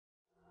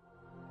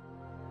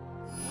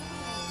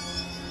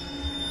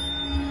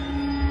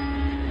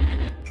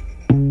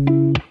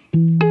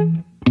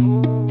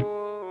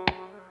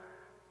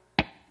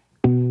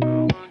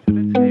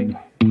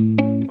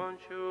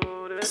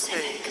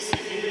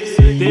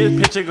This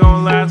picture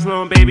gon' last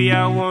long, baby,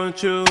 I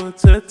want you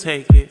to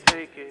take it.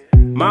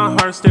 My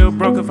heart's still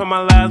broken from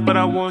my last, but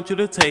I want you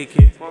to take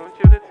it.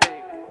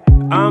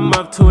 I'm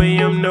up 2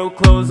 AM, no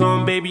clothes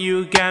on, baby,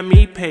 you got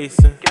me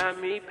pacing.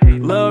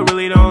 Love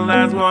really don't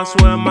last long, I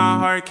swear my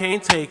heart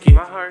can't take it.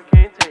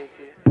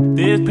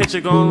 This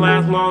picture gon'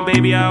 last long,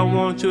 baby, I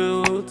want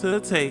you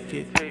to take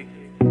it.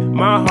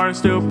 My heart's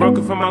still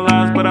broken from my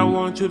last, but I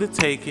want you to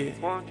take it.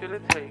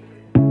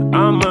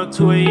 I'm up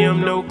 2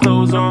 AM, no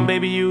clothes on,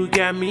 baby, you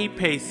got me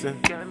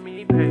pacing.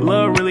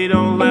 Love really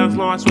don't last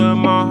long, I swear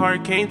my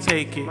heart can't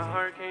take it.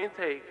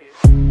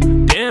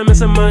 Damn,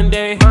 it's a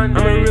Monday,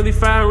 I'ma really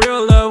find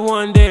real love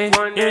one day.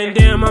 And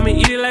damn, I'ma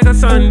eat it like a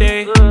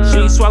Sunday.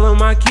 She swallow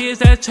my kids,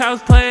 that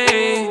child's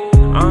play.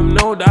 I'm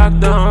no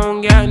doctor, I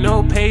don't got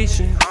no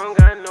patience.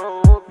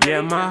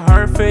 Yeah, my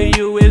heart for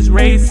you is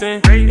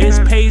racing. It's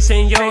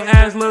pacing, your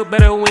ass look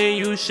better when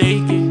you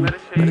shake it.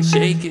 Better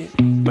shake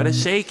it, better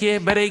shake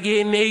it, better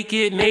get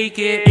naked,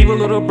 naked. Evil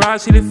little broad,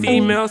 she the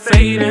female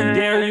Satan.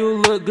 Damn, you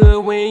look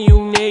good when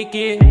you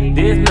naked.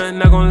 There's nothing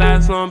not gonna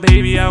last long,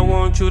 baby, I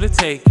want you to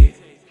take it.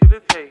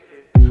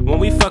 When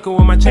we fuckin'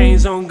 with my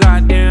chains on,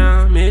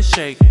 goddamn, it's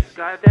shaking.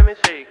 I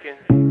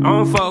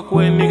don't fuck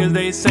with niggas,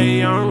 they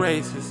say I'm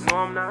racist. No,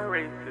 I'm not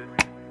racist.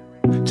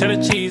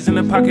 Cheddar cheese in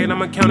the pocket,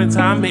 I'ma count it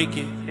till I make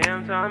it.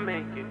 Damn, till I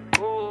make it.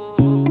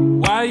 Ooh.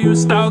 Why you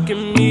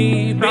stalking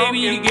me?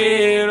 Baby,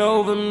 get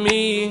over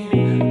me.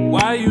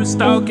 Why you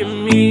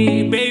stalking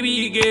me?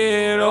 Baby,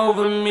 get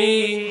over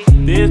me.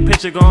 This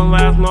picture gon'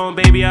 last long,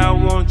 baby, I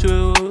want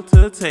you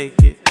to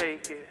take it.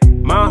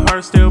 My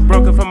heart's still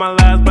broken from my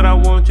last, but I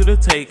want you to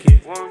take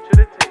it.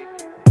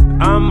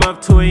 I'm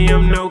up 2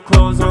 AM, no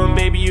clothes on,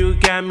 baby, you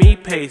got me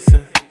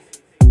pacing.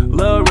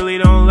 Love really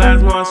don't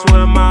last long, I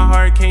swear my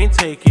heart can't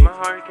take it.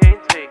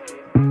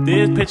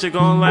 This picture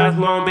gon' last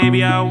long,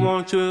 baby, I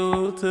want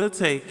you to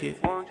take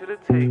it.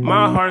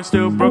 My heart's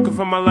still broken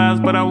from my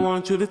last, but I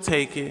want you to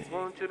take it.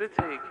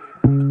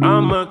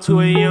 I'm up 2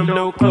 AM,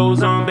 no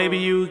clothes on, baby,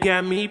 you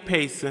got me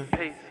pacing.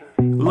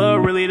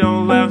 Love really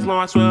don't last long,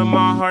 I swear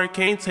my heart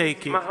can't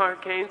take it.